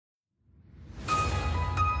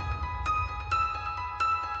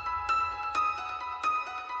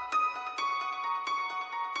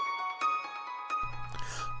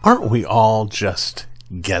Aren't we all just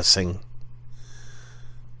guessing?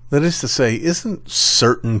 That is to say, isn't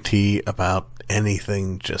certainty about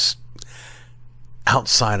anything just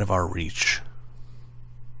outside of our reach?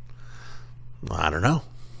 I don't know.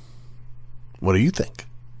 What do you think?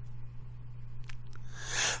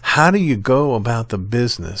 How do you go about the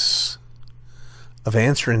business of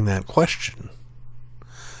answering that question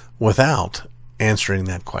without answering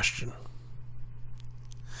that question?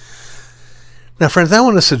 Now, friends, I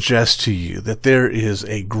want to suggest to you that there is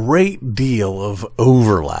a great deal of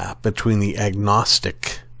overlap between the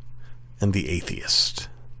agnostic and the atheist.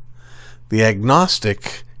 The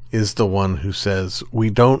agnostic is the one who says, we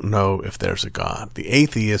don't know if there's a God. The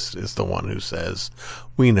atheist is the one who says,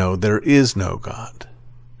 we know there is no God.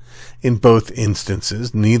 In both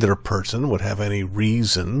instances, neither person would have any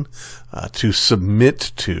reason to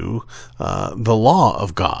submit to the law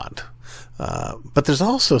of God. But there's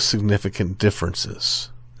also significant differences.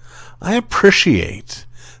 I appreciate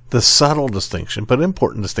the subtle distinction, but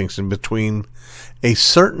important distinction between a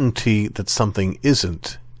certainty that something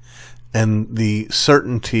isn't and the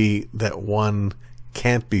certainty that one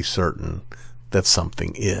can't be certain that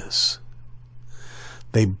something is.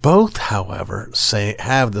 They both, however,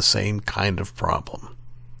 have the same kind of problem,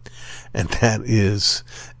 and that is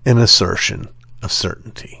an assertion of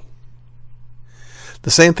certainty.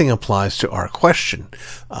 The same thing applies to our question.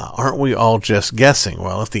 Aren't we all just guessing?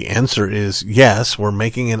 Well, if the answer is yes, we're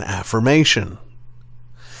making an affirmation.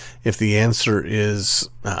 If the answer is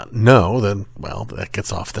no, then, well, that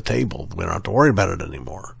gets off the table. We don't have to worry about it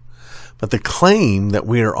anymore. But the claim that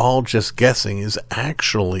we are all just guessing is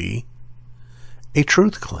actually a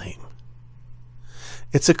truth claim.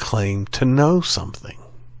 It's a claim to know something.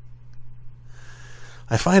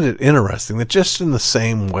 I find it interesting that just in the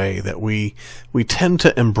same way that we tend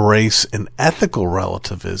to embrace an ethical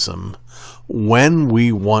relativism when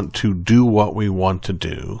we want to do what we want to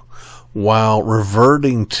do, while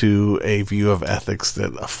reverting to a view of ethics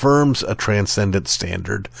that affirms a transcendent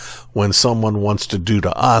standard when someone wants to do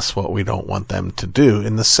to us what we don't want them to do.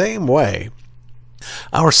 In the same way,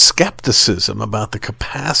 our skepticism about the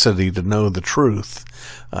capacity to know the truth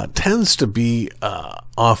tends to be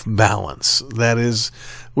off balance. That is,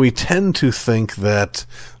 we tend to think that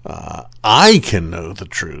I can know the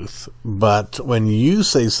truth, but when you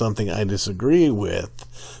say something I disagree with,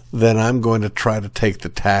 then I'm going to try to take the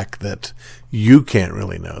tack that you can't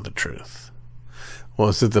really know the truth. Well,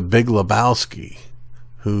 is it the Big Lebowski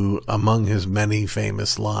who, among his many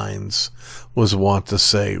famous lines, was wont to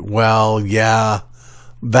say, well, yeah,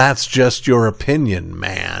 that's just your opinion,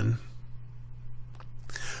 man.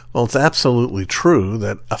 Well, it's absolutely true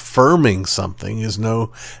that affirming something is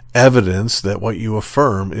no evidence that what you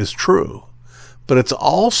affirm is true. But it's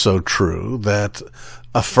also true that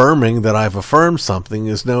affirming that I've affirmed something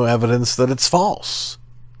is no evidence that it's false.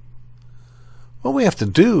 What we have to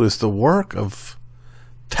do is the work of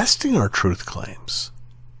testing our truth claims.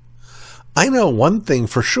 I know one thing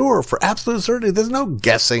for sure, for absolute certainty, there's no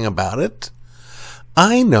guessing about it.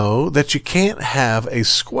 I know that you can't have a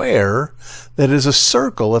square that is a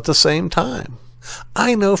circle at the same time.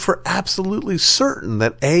 I know for absolutely certain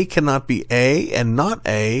that A cannot be A and not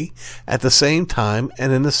A at the same time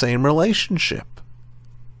and in the same relationship.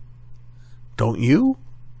 Don't you?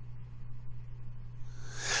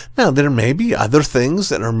 Now, there may be other things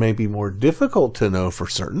that are maybe more difficult to know for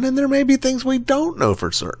certain, and there may be things we don't know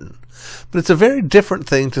for certain. But it's a very different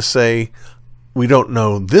thing to say we don't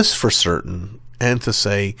know this for certain and to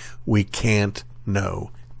say we can't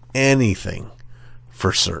know anything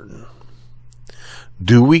for certain.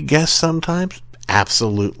 Do we guess sometimes?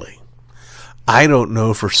 Absolutely. I don't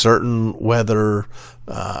know for certain whether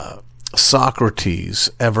Socrates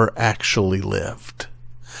ever actually lived.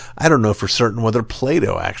 I don't know for certain whether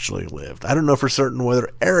Plato actually lived. I don't know for certain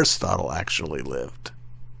whether Aristotle actually lived.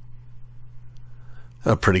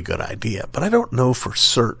 A pretty good idea, but I don't know for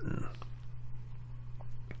certain.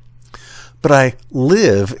 But I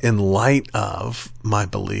live in light of my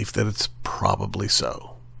belief that it's probably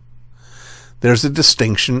so. There's a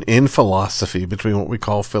distinction in philosophy between what we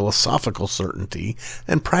call philosophical certainty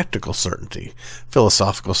and practical certainty.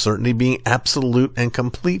 Philosophical certainty being absolute and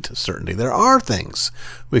complete certainty. There are things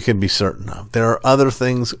we can be certain of. There are other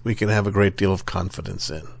things we can have a great deal of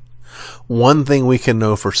confidence in. One thing we can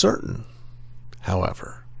know for certain,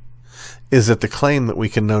 however, is that the claim that we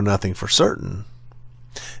can know nothing for certain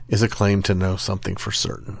is a claim to know something for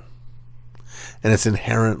certain. And it's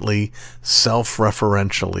inherently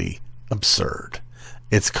self-referentially absurd.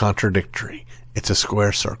 It's contradictory. It's a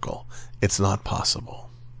square circle. It's not possible.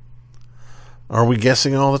 Are we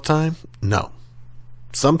guessing all the time? No.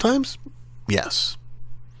 Sometimes? Yes.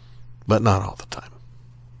 but not all the time.